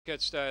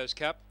Stayers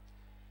Cup,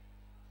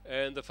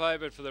 and the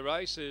favourite for the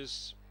race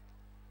is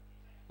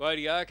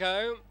Lady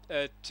Arco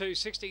at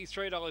 $2.60,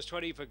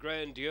 $3.20 for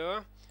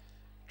Grandeur.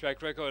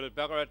 Track record at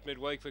Ballarat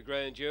midweek for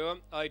Grandeur,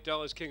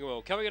 $8 King of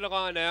Will. Coming in the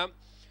line now.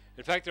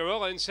 In fact, they're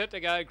all in, set to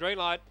go. Green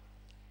light.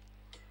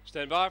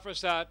 Stand by for a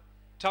start.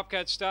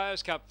 Topcat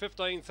Stayers Cup,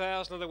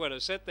 15,000 of the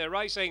winners. Set, they're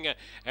racing,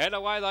 and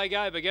away they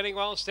go. Beginning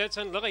well,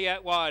 Stetson, Lily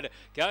out wide.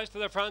 Goes to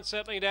the front,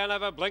 settling down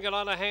over Bling It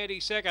On, a handy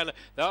second.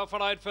 They'll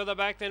followed further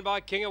back then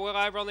by King of Will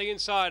over on the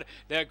inside.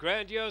 Now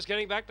Grandeur's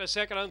getting back to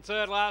second and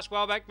third. Last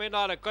well back,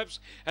 Midnight Eclipse,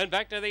 and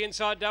back to the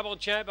inside, Double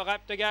Champ, a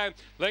lap to go.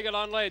 Bling It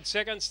On led,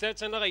 second,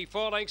 Stetson, Lily,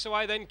 4 lengths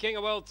away, then King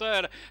of Will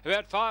third.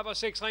 About 5 or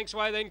 6 lengths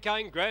away, then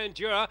came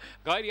Grandeur.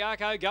 Lady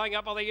Arco going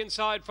up on the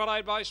inside,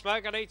 followed by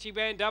Smoke and Ichi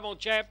Band, Double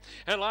Champ,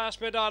 and last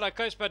Midnight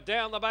Eclipse, but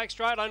down the back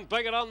straight on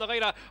Bling It On, the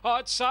leader. Oh,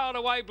 it's sailed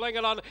away, Bling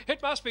It On.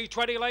 It must be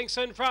 20 lengths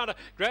in front.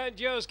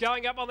 Grandeur's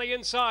going up on the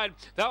inside.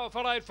 They were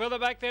followed further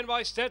back then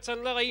by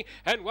Stetson Lily,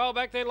 and well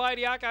back then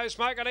Lady Arco,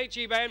 Smoke and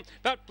Ichi Band,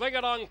 but Bling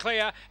It On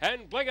clear,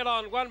 and Bling It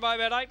On won by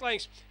about 8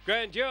 lengths.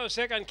 Grandeur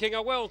second, King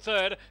of Will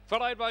third,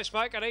 followed by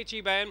Smoke and Ichi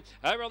Band.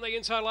 Over on the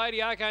inside,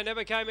 Lady Arco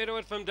never came into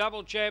it from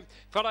Double Champ,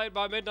 followed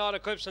by Midnight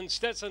Eclipse and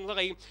Stetson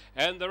Lily,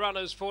 and the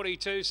runners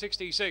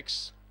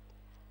 42.66.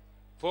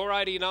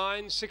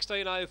 489,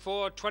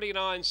 1604,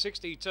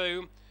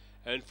 2962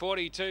 and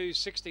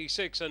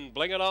 42.66, and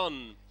Bling It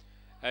On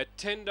at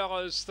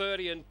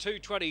 $10.30 and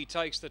 $2.20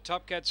 takes the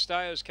Topcat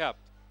Stayers Cup.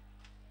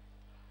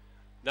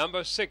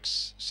 Number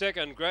 6,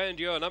 second,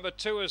 Grandeur. Number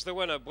 2 is the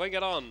winner, Bling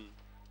It On.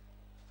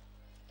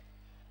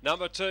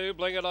 Number 2,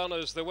 Bling It On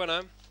is the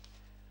winner.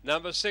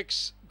 Number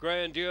 6,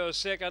 Grandeur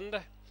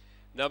second.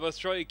 Number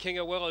 3, King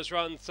of Will has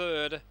run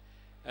third,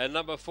 and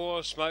number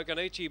 4, Smoke and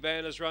Ichi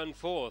Band has run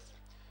fourth.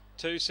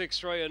 2, 6,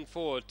 3 and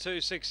 4,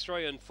 2, 6,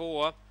 3 and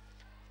 4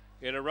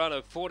 in a run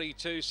of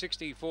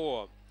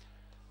 42.64.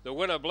 The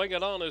winner, Bling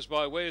It On, is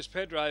by Wes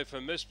Pedro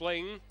from Miss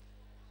Bling.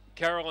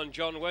 Carol and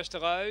John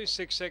Westerlo,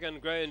 6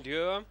 second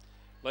Grandeur.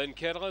 Len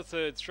Kettler,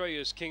 third 3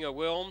 is King of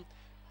Will.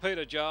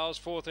 Peter Giles,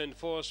 4th and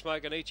 4,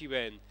 Smoke and Ichi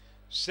Band.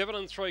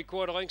 7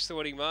 3/4 lengths the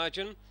winning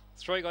margin.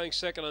 3 lengths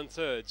second and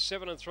third.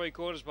 7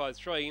 3/4 by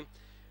 3,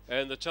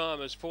 and the time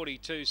is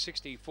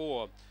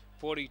 42.64.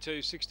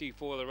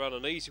 42.64 the run,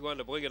 an easy one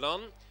to Bling It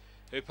On,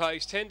 who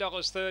pays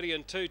 $10.30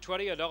 and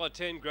 $2.20,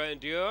 $1.10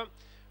 Grandeur,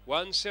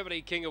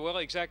 $1.70 King of Will,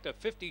 exacta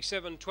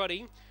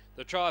 $57.20.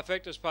 The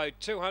trifecta's paid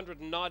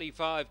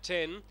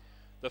 $295.10.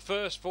 The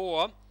first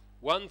 4,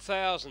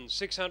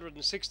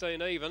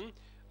 $1,616 even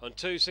on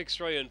 2, 6,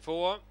 3 and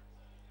 4.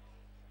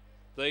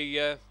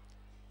 The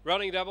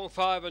running double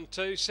 5 and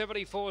 2,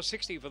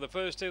 $74.60 for the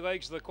first 2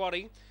 legs of the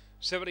quaddie.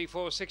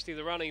 $74.60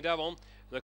 the running double,